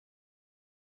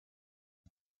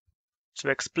To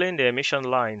explain the emission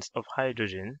lines of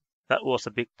hydrogen, that was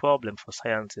a big problem for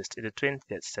scientists in the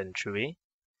 20th century.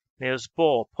 Niels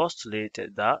Bohr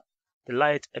postulated that the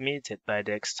light emitted by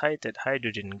the excited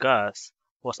hydrogen gas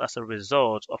was as a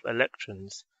result of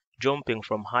electrons jumping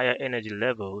from higher energy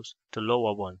levels to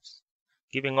lower ones,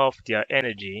 giving off their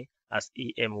energy as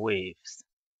EM waves.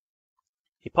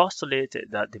 He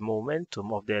postulated that the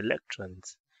momentum of the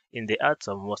electrons in the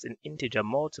atom was in integer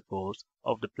multiples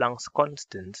of the Planck's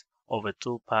constant over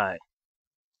 2 pi.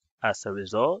 As a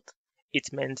result,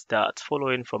 it meant that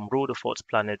following from Rutherford's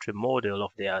planetary model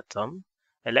of the atom,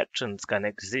 electrons can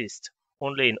exist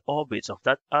only in orbits of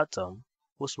that atom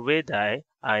whose radii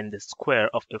are in the square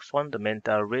of a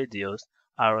fundamental radius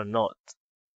r0.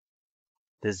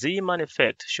 The Zeeman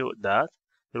effect showed that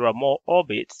there are more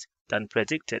orbits than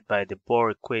predicted by the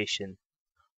Bohr equation,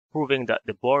 proving that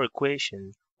the Bohr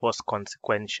equation was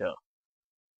consequential.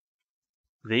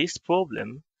 This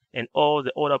problem, and all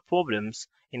the other problems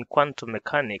in quantum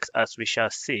mechanics, as we shall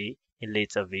see in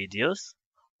later videos,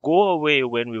 go away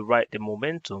when we write the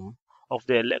momentum of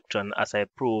the electron as I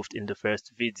proved in the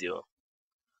first video,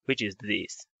 which is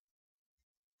this.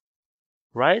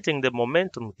 Writing the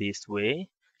momentum this way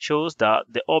shows that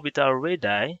the orbital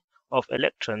radii of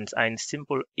electrons are in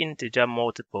simple integer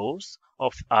multiples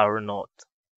of r0.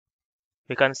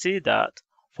 We can see that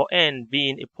for n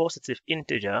being a positive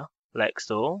integer, like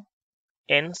so,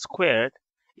 n squared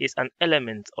is an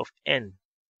element of n,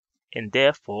 and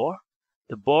therefore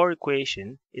the Bohr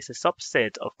equation is a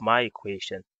subset of my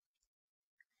equation.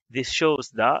 This shows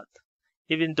that,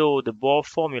 even though the Bohr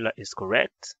formula is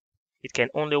correct, it can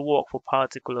only work for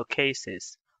particular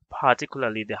cases,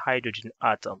 particularly the hydrogen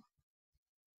atom.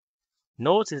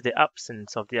 Notice the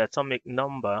absence of the atomic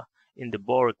number in the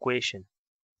Bohr equation.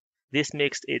 This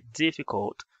makes it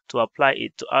difficult to apply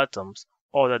it to atoms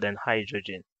other than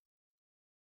hydrogen.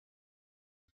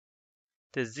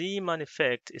 The Zeeman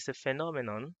effect is a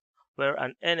phenomenon where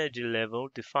an energy level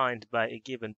defined by a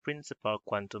given principal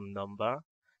quantum number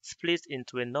splits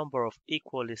into a number of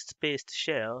equally spaced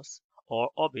shells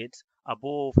or orbits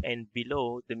above and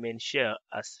below the main shell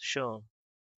as shown.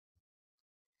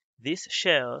 These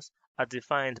shells are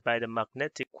defined by the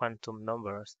magnetic quantum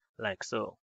numbers like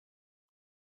so.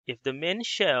 If the main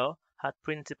shell had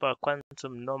principal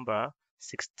quantum number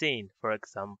 16, for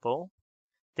example,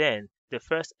 then the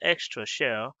first extra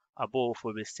shell above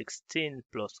will be 16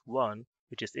 plus 1,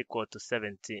 which is equal to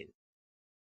 17.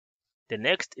 The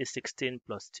next is 16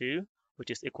 plus 2,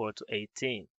 which is equal to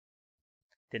 18.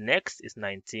 The next is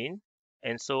 19,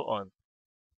 and so on.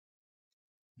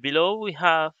 Below we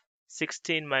have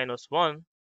 16 minus 1,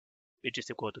 which is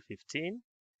equal to 15,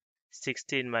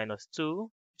 16 minus 2,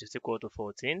 which is equal to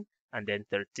 14, and then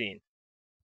 13.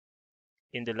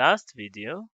 In the last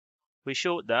video, we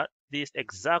showed that these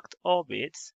exact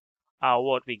orbits are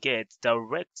what we get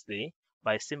directly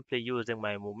by simply using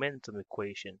my momentum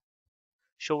equation,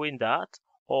 showing that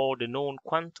all the known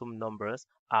quantum numbers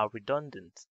are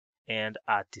redundant and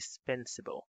are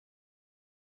dispensable.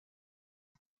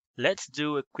 Let's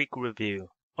do a quick review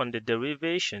on the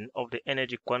derivation of the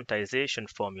energy quantization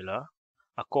formula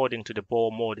according to the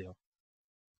Bohr model.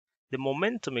 The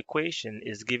momentum equation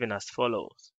is given as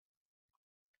follows.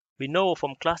 We know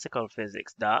from classical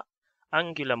physics that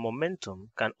angular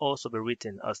momentum can also be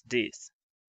written as this.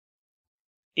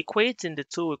 Equating the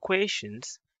two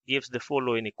equations gives the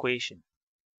following equation.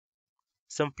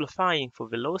 Simplifying for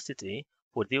velocity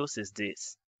produces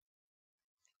this.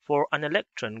 For an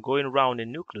electron going round a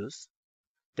nucleus,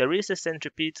 there is a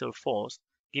centripetal force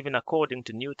given according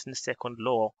to Newton's second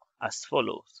law as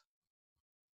follows.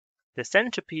 The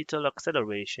centripetal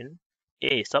acceleration,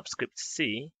 A subscript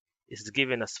c, is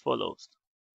given as follows.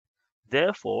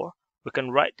 Therefore, we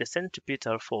can write the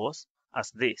centripetal force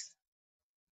as this.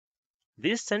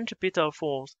 This centripetal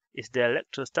force is the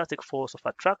electrostatic force of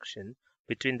attraction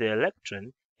between the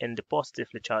electron and the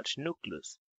positively charged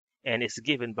nucleus, and is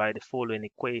given by the following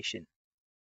equation.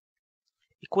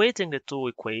 Equating the two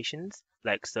equations,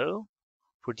 like so,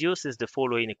 produces the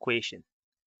following equation,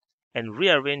 and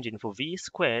rearranging for v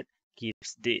squared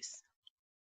gives this.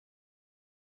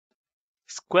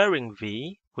 Squaring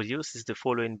v produces the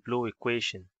following blue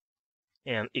equation,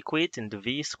 and equating the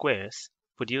v squares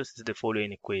produces the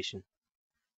following equation.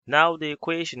 Now the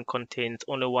equation contains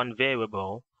only one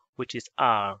variable, which is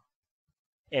r,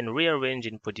 and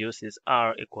rearranging produces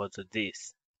r equal to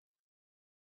this.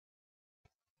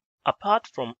 Apart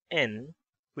from n,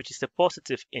 which is a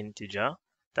positive integer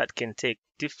that can take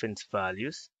different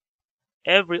values,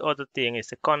 every other thing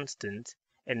is a constant,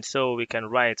 and so we can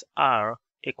write r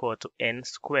equal to n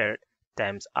squared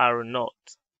times r0,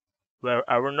 where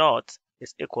r0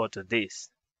 is equal to this.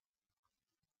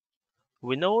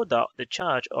 We know that the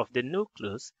charge of the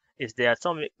nucleus is the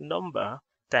atomic number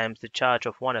times the charge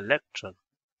of one electron.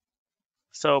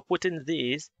 So putting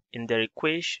these in their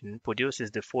equation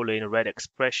produces the following red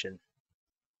expression.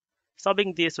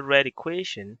 Subbing this red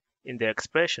equation in the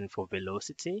expression for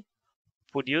velocity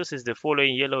produces the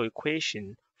following yellow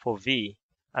equation for v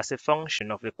as a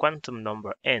function of the quantum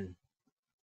number n.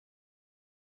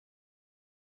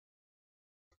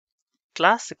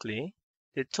 Classically,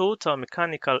 the total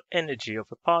mechanical energy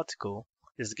of a particle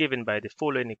is given by the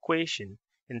following equation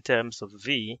in terms of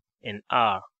v and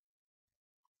r.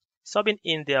 Subbing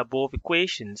in the above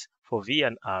equations for v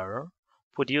and r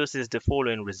produces the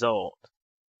following result.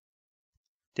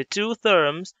 The two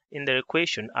terms in the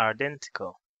equation are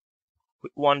identical,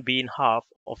 with one being half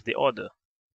of the other.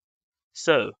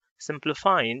 So,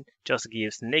 simplifying just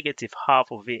gives negative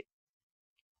half of it.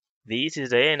 This is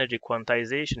the energy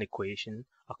quantization equation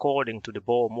according to the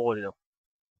Bohr model.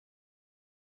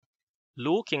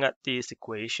 Looking at this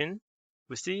equation,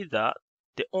 we see that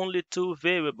the only two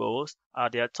variables are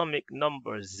the atomic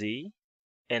number Z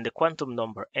and the quantum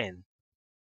number n.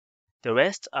 The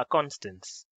rest are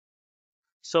constants.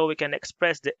 So we can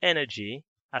express the energy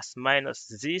as minus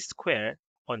Z squared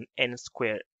on n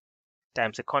squared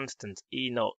times a constant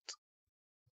E0.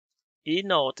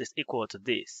 E0 is equal to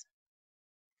this.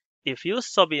 If you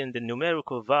sub in the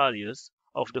numerical values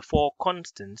of the four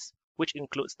constants, which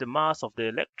includes the mass of the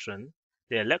electron,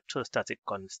 the electrostatic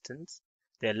constant,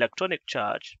 the electronic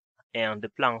charge, and the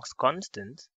Planck's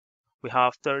constant, we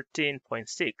have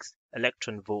 13.6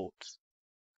 electron volts.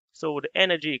 So the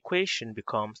energy equation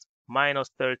becomes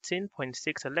minus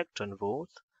 13.6 electron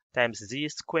volts times Z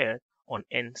squared on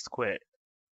n squared.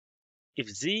 If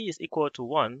Z is equal to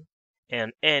 1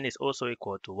 and n is also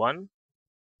equal to 1,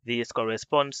 this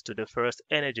corresponds to the first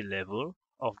energy level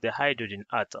of the hydrogen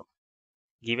atom,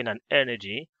 giving an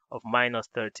energy of minus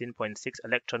 13.6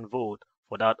 electron volt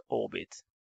for that orbit.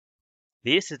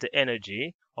 This is the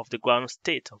energy of the ground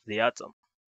state of the atom.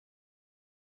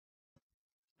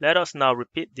 Let us now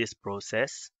repeat this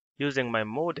process using my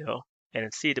model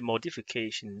and see the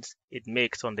modifications it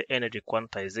makes on the energy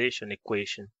quantization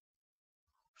equation.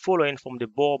 Following from the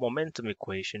Bohr momentum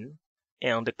equation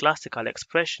and the classical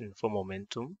expression for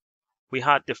momentum, we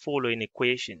had the following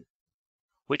equation,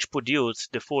 which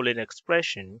produced the following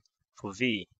expression for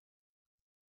V.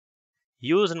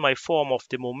 Using my form of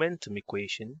the momentum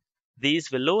equation, this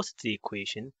velocity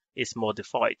equation is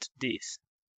modified to this,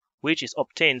 which is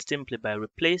obtained simply by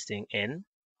replacing n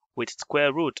with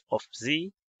square root of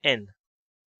z n.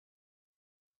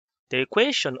 The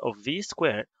equation of v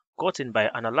squared gotten by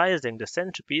analyzing the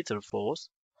centripetal force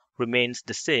remains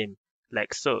the same,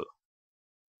 like so.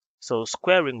 So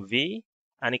squaring v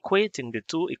and equating the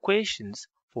two equations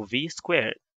for v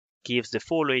squared gives the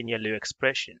following yellow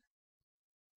expression.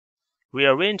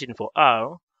 Rearranging for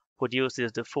r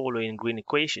produces the following green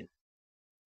equation.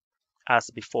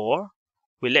 As before,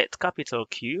 we let capital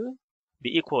Q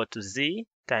be equal to Z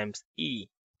times E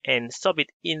and sub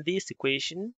it in this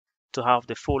equation to have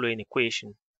the following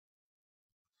equation.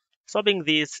 Subbing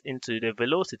this into the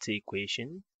velocity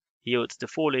equation yields the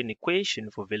following equation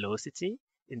for velocity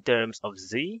in terms of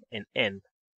Z and N.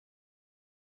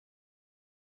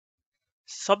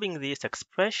 Subbing these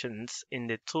expressions in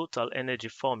the total energy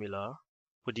formula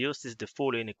produces the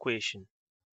following equation.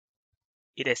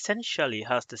 It essentially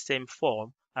has the same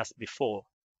form as before,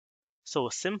 so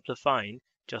simplifying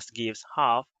just gives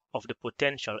half of the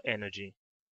potential energy.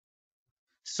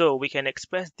 So we can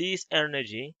express this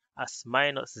energy as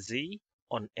minus Z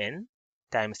on N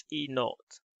times E0,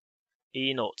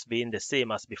 E0 being the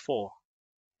same as before,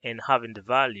 and having the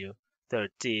value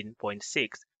 13.6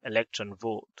 electron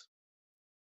volt.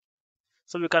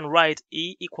 So we can write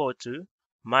E equal to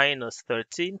minus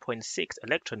 13.6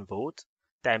 electron volt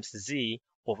times Z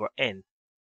over N.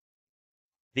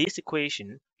 This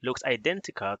equation looks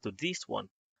identical to this one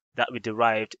that we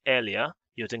derived earlier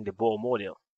using the Bohr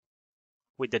model,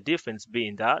 with the difference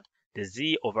being that the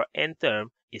Z over N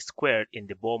term is squared in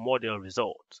the Bohr model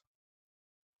result.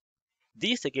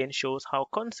 This again shows how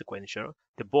consequential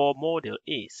the Bohr model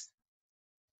is.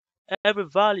 Every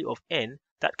value of N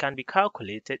that can be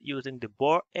calculated using the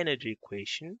Bohr energy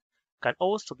equation can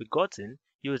also be gotten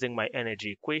using my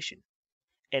energy equation,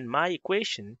 and my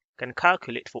equation can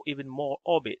calculate for even more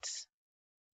orbits.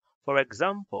 For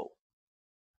example,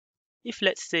 if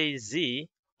let's say Z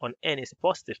on N is a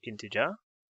positive integer,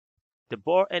 the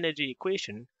Bohr energy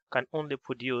equation can only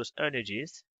produce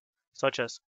energies such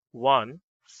as 1,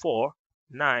 4,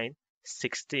 9,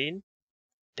 16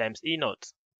 times E0.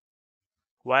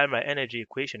 while my energy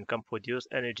equation can produce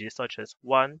energy such as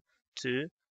 1, 2,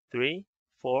 3,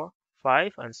 4,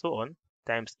 5, and so on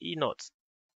times E naught.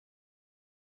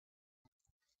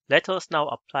 Let us now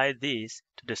apply this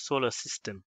to the solar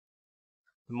system.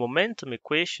 The momentum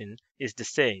equation is the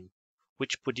same,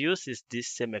 which produces this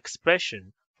same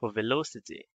expression for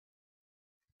velocity.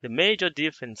 The major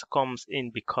difference comes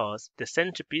in because the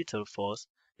centripetal force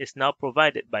is now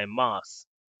provided by mass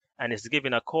and is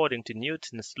given according to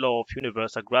Newton's law of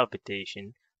universal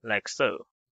gravitation, like so.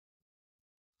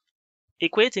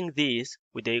 Equating this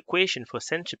with the equation for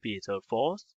centripetal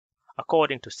force,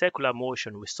 according to circular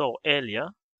motion we saw earlier,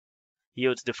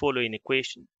 yields the following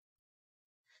equation.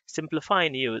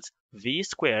 Simplifying yields v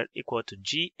squared equal to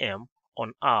gm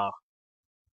on r.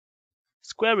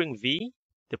 Squaring v,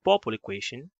 the purple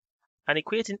equation, and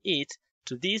equating it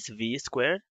to this v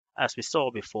squared as we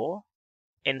saw before,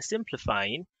 and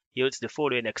simplifying yields the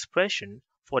following expression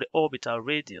for the orbital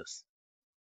radius.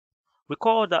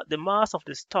 Recall that the mass of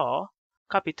the star,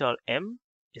 capital M,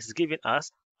 is given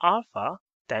as alpha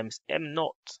times m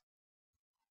naught.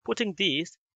 Putting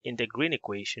this in the green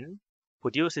equation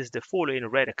produces the following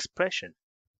red expression.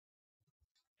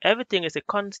 Everything is a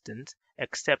constant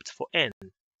except for n,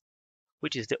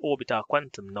 which is the orbital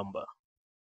quantum number.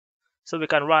 So we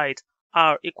can write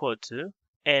r equal to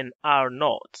n r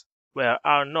naught, where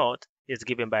r naught is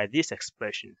given by this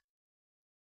expression.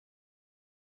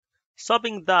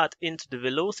 Subbing that into the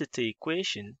velocity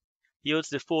equation yields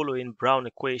the following Brown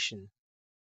equation.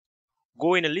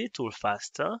 Going a little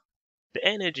faster, the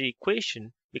energy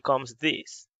equation becomes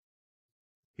this.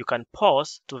 You can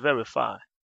pause to verify.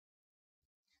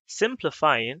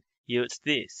 Simplifying yields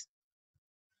this.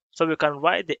 So we can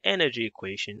write the energy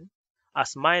equation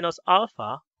as minus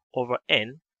alpha over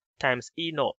n times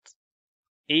E naught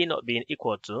being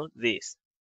equal to this.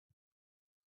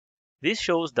 This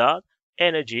shows that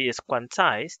energy is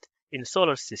quantized in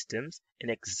solar systems in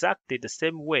exactly the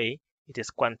same way it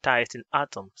is quantized in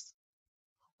atoms.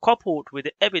 Coupled with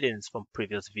the evidence from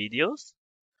previous videos,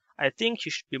 I think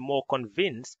you should be more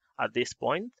convinced at this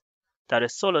point that a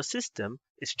solar system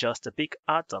is just a big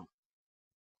atom.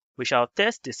 We shall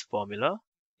test this formula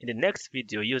in the next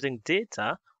video using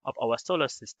data of our solar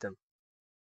system.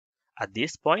 At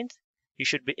this point, you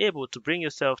should be able to bring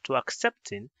yourself to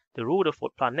accepting the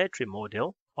Rutherford planetary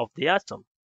model of the atom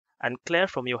and clear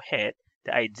from your head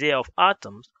the idea of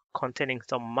atoms containing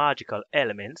some magical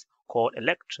elements called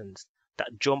electrons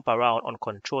that jump around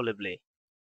uncontrollably.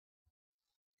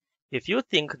 If you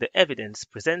think the evidence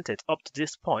presented up to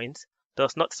this point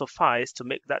does not suffice to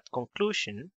make that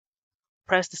conclusion,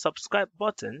 press the subscribe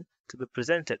button to be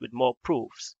presented with more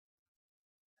proofs.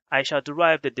 I shall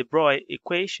derive the de Broglie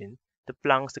equation, the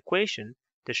Planck's equation,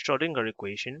 the Schrödinger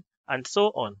equation, and so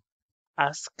on,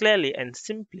 as clearly and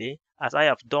simply as I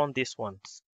have done this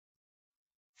once.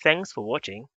 Thanks for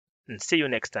watching, and see you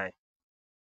next time.